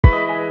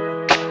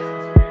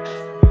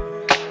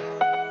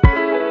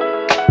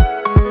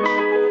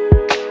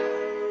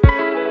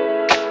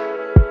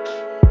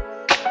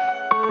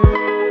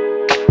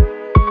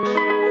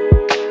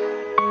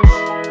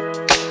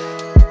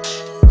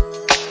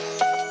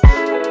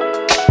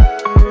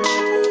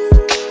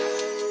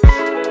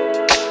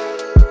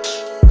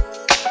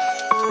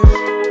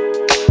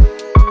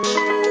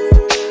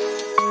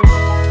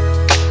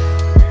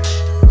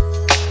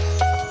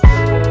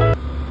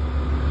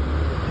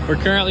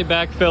currently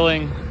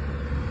backfilling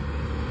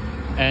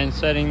and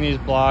setting these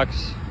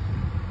blocks.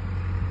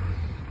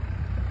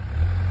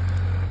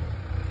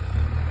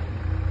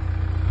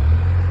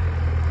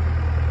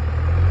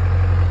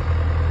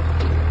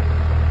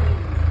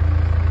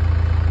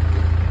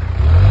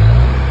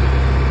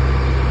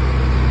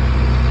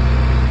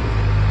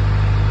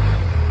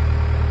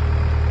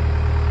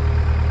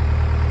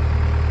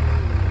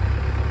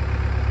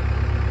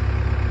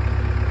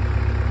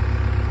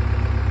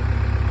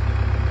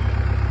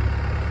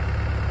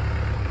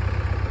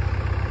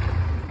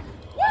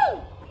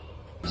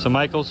 So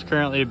Michael's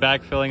currently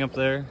backfilling up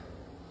there,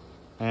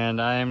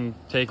 and I'm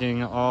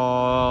taking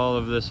all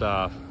of this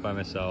off by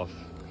myself,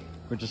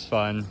 which is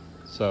fun.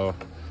 So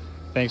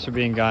thanks for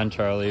being gone,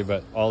 Charlie,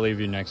 but I'll leave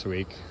you next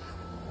week.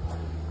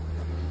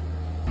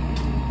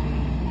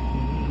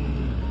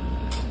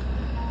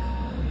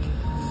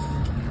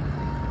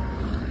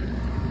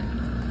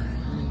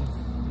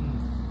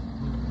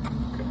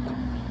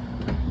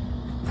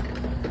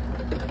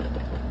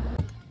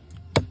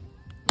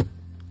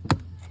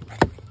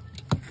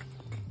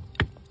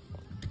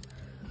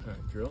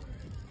 Drill.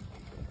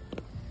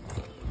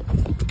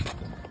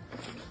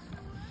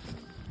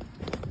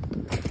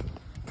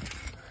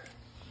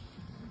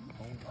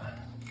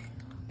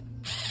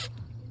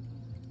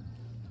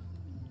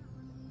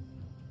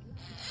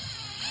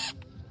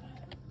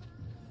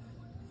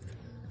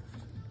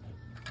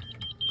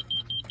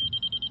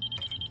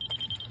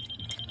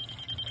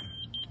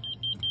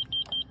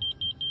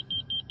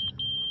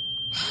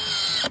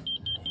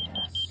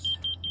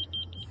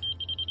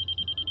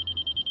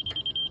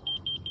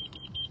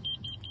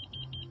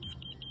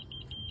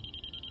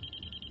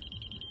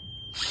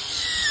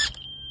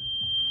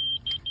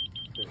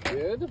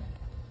 Good.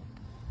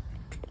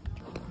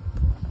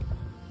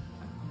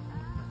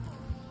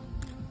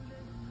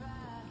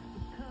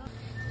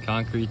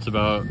 Concrete's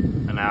about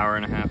an hour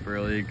and a half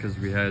early because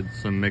we had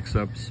some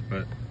mix-ups,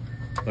 but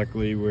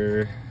luckily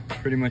we're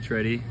pretty much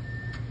ready.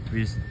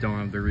 We just don't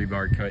have the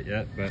rebar cut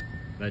yet, but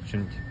that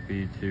shouldn't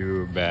be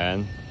too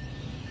bad.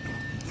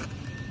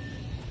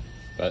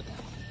 But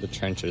the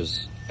trench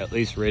is at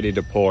least ready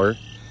to pour.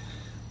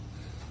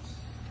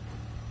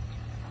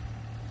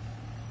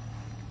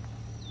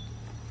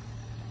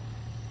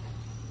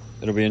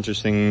 It'll be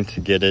interesting to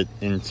get it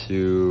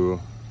into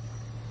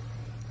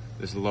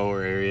this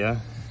lower area.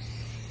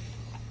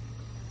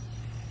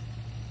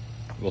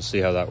 We'll see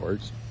how that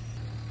works,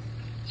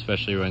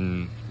 especially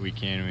when we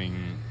can't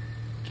even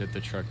get the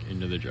truck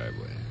into the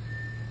driveway.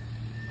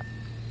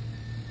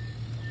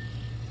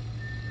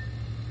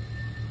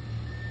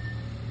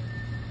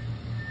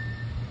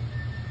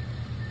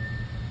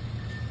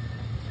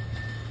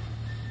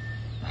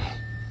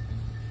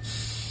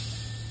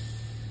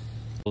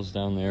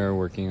 Down there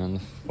working on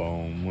the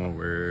foam while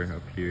we're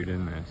up here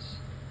doing this.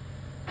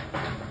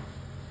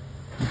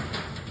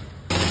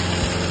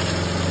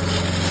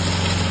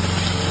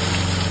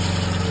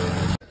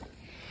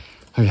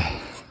 Okay.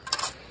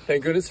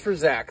 Thank goodness for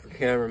Zach, the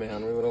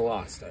cameraman. We would have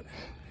lost it.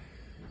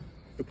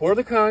 We poured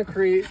the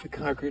concrete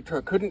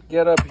truck couldn't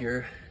get up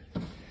here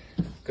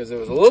because it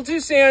was a little too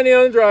sandy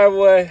on the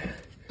driveway.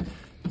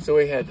 So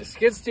we had to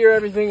skid steer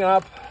everything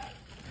up.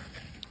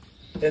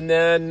 And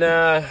then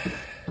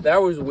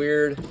that was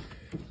weird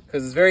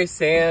because it's very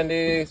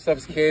sandy,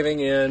 stuff's caving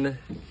in.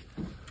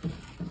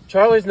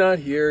 Charlie's not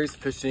here, he's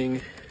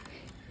fishing.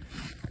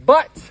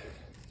 But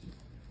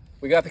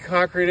we got the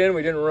concrete in,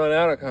 we didn't run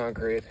out of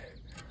concrete.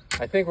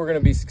 I think we're gonna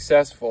be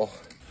successful.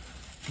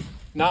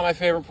 Not my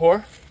favorite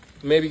pour.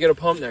 Maybe get a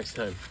pump next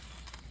time.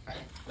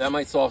 That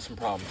might solve some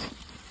problems.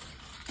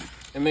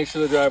 And make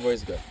sure the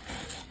driveway's good.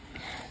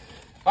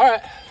 All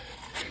right.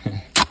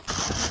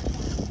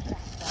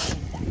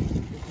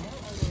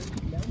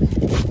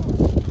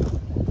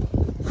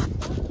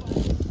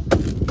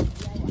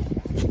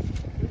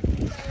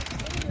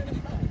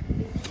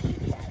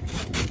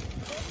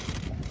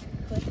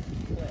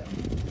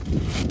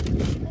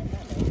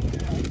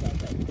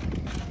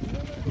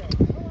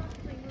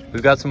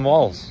 We've got some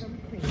walls.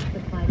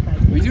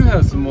 We do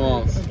have some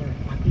walls.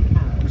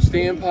 We're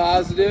staying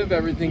positive.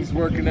 Everything's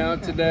working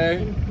out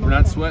today. We're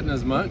not sweating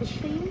as much.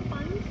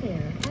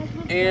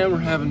 And we're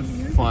having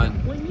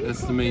fun.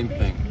 That's the main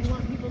thing.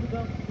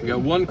 We got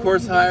one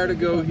course higher to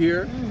go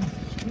here.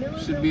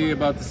 Should be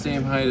about the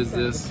same height as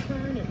this.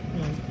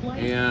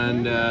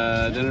 And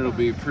then it'll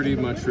be pretty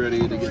much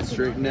ready to get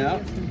straightened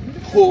out.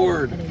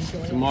 Poured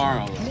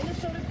tomorrow.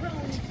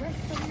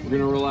 We're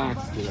gonna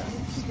relax today.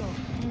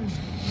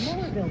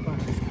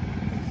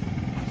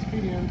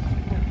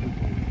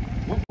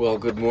 Well,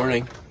 good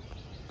morning.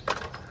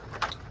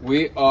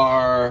 We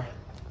are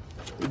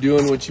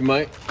doing what you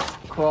might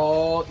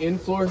call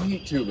in-floor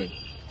heat tubing.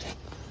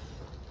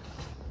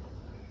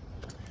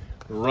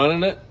 We're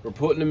running it. We're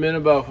putting them in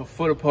about a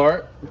foot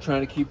apart. We're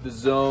trying to keep the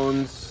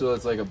zones so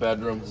it's like a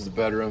bedroom. This is a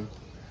bedroom.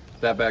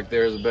 That back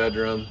there is a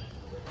bedroom.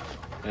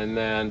 And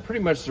then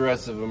pretty much the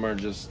rest of them are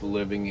just the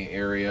living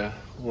area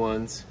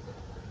ones.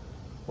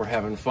 We're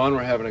having fun,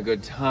 we're having a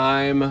good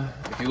time.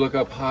 If you look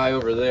up high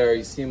over there,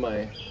 you see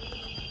my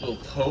little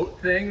tote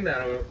thing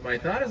that my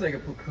thought is I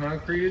could put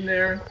concrete in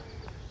there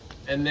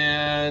and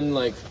then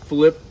like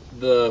flip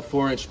the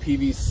 4-inch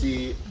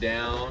PVC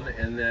down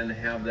and then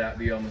have that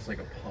be almost like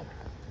a pump.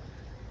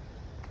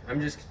 I'm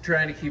just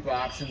trying to keep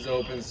options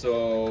open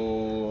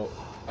so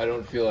I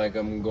don't feel like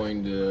I'm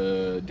going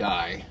to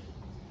die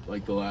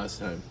like the last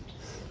time.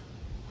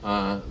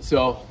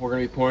 So we're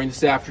gonna be pouring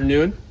this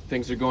afternoon.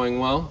 Things are going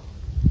well.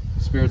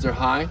 Spirits are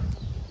high.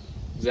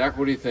 Zach,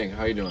 what do you think?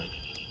 How you doing?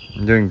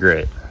 I'm doing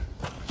great.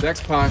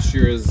 Zach's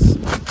posture is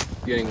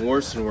getting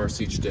worse and worse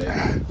each day.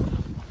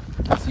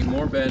 I see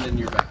more bend in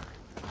your back.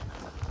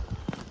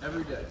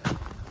 Every day.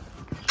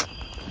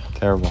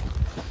 Terrible.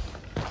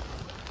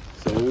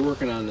 So we're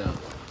working on that.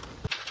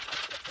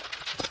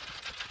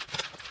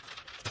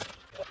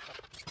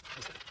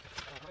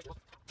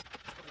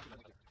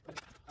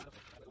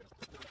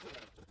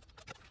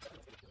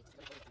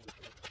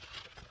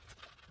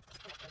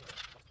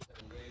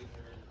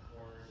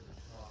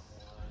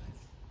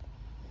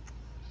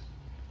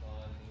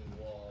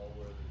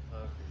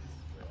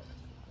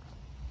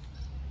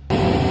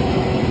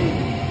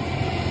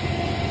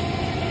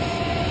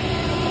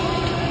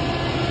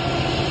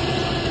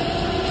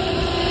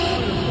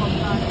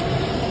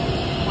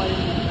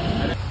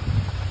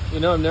 You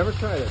know, I've never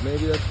tried it.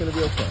 Maybe that's going to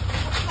be okay.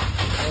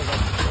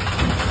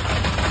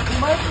 You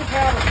might just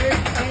have a big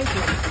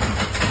tanker.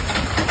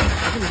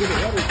 You can get it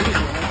wetter too,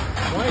 man.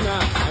 Why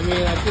not? I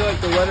mean, I feel like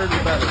the wetter the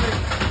better.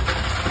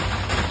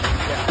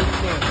 Yeah, you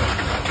can.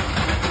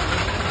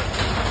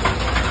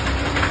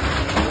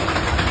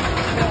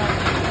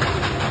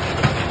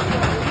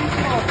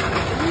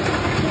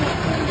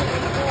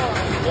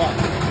 Yeah.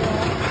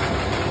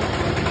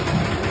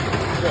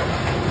 Sure.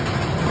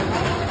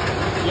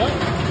 Yep.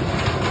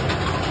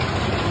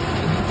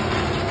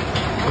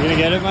 You gonna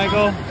get it,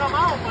 Michael? Come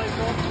out,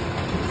 Michael.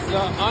 It's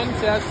an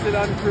untested,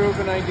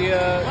 unproven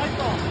idea.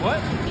 Michael. What?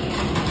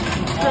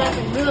 I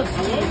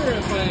wonder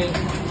if I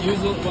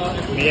use it well.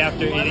 Me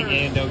after eating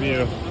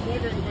A&W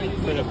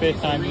for the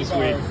 5th time this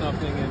week. Or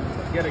something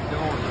and get it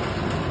going.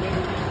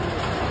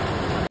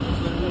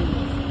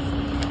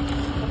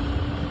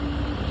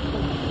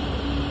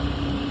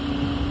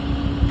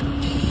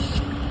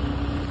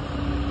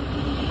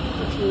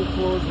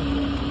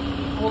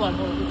 Hold on.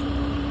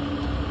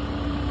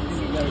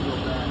 You gotta go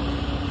back.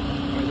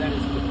 Or that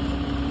is good.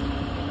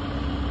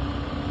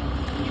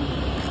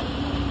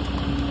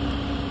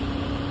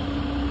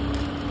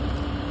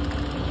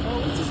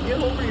 Let's just get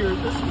over here.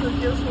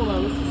 Hold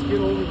on. Let's just get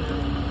over here.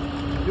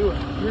 Do it.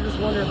 You're just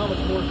wondering how much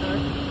more time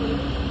you put in?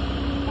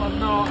 Well,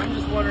 no, I'm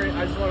just wondering.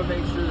 I just want to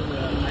make sure that the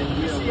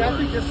idea. See, I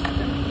think this.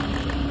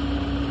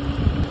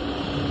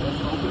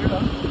 Let's open it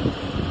up.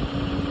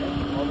 Okay.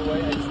 All the way.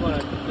 I just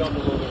want to dump a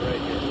little bit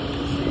right here.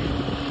 Just see if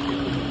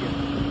we can get it.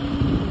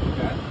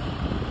 Okay.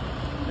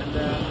 And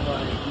then,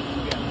 like,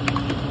 yeah.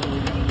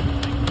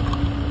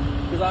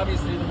 Because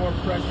obviously, the more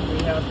pressure we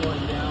have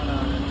going down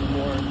on it, the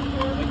more.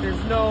 Like,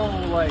 there's no,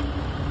 like,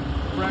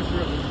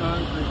 pressure of the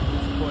concrete at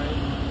this point.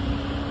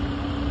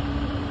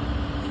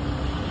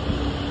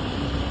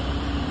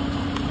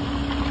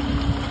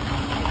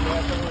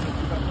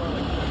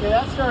 Okay,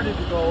 that started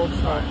to go. Let's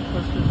start.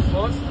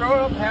 Well, let's throw it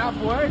up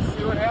halfway,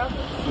 see what happens.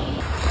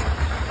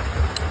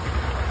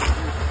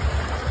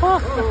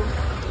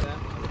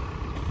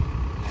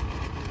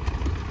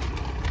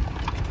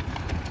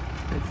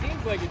 It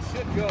seems like it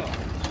should go.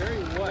 It's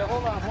very wet. Okay,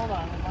 hold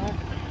on.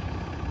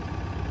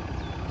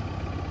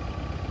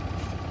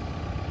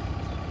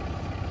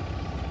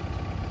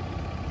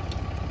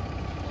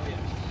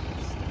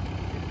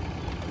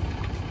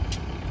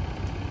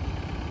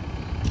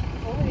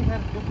 Only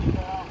had 50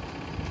 now.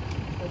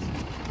 It's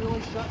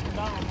really shutting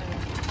down there.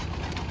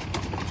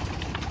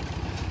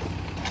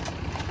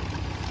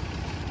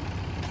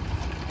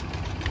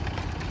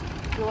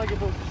 I feel like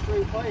if it was a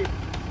straight pipe,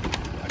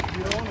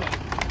 you don't know.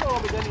 Oh,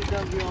 but then you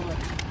gotta be on the.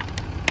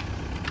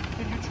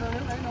 Can you turn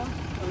it right now?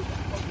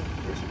 Okay,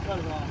 we should cut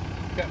it off.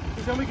 Okay.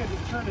 Because then we can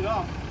just turn it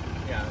off.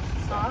 Yeah.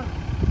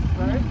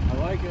 Right? I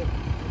like it.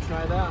 We'll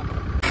try that.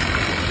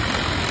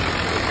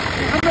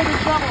 I'm making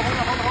trouble.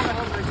 Hold on.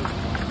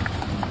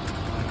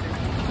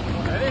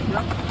 Ready?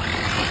 Yep.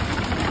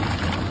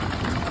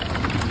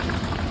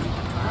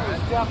 That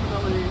was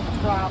definitely a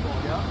problem,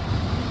 yeah.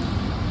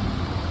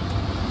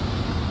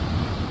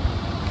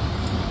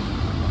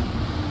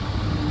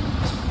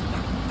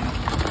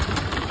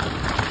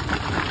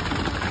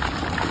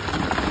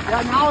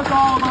 Yeah, now it's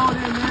all out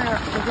in there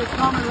because it's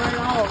coming right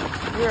out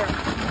here.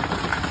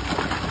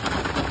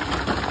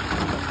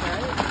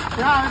 Okay.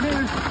 Yeah, I mean,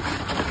 it's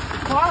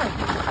fine.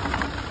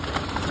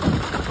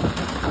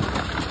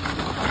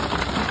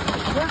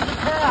 Where's the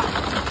tap?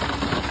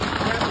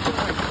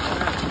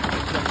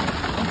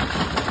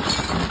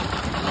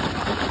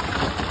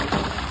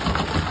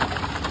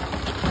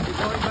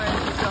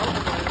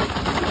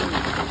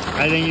 I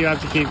think you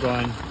have to keep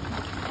going.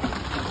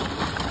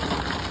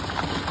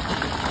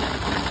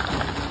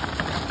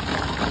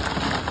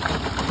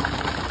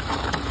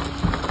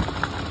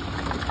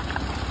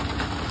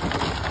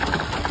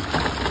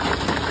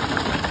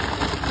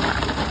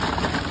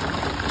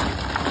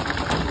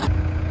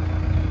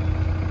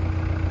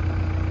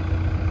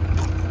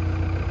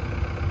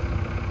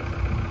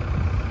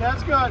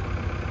 that's good.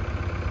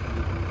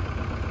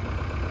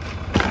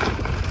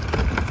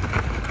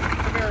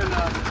 Fair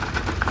enough.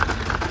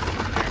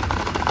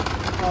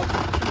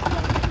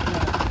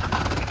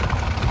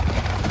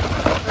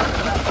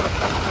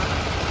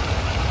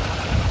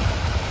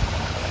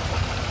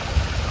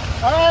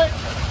 All right.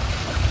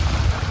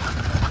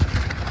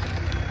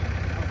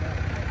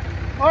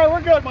 All right,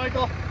 we're good,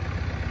 Michael.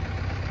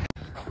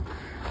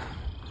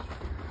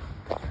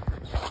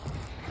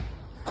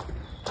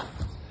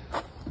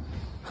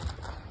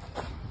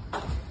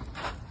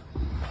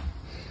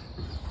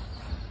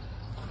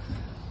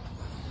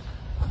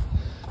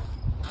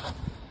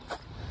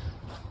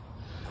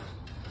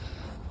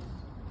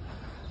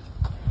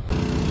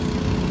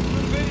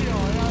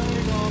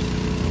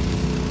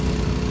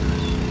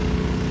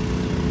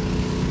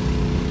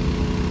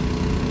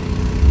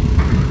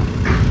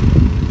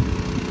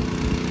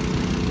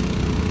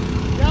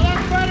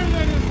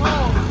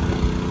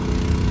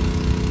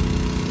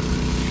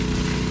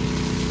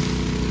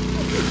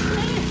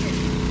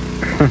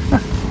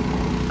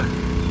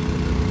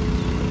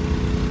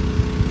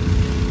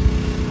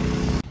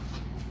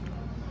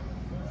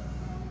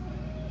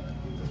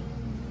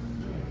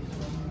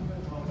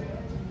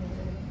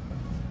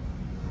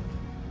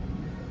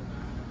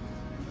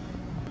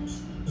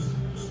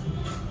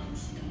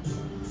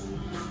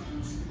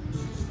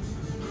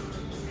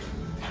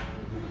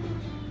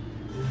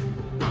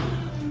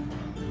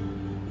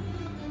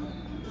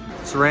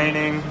 It's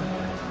raining.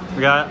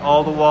 We got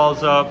all the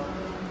walls up.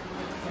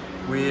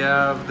 We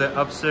have the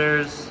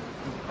upstairs,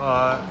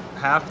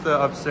 half the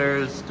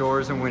upstairs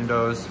doors and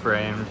windows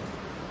framed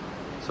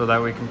so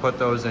that we can put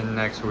those in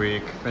next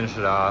week, finish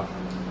it off.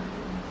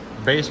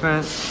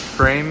 Basement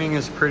framing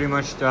is pretty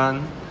much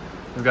done.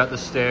 We've got the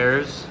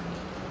stairs.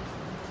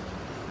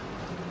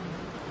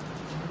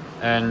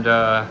 And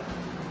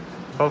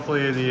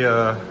hopefully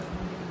the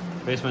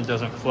basement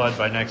doesn't flood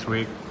by next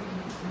week.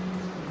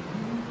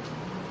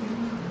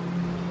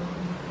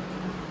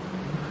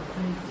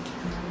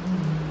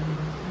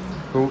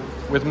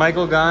 With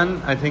Michael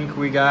gone, I think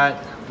we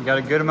got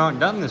a good amount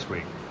done this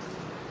week.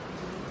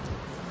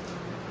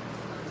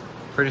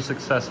 Pretty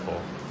successful.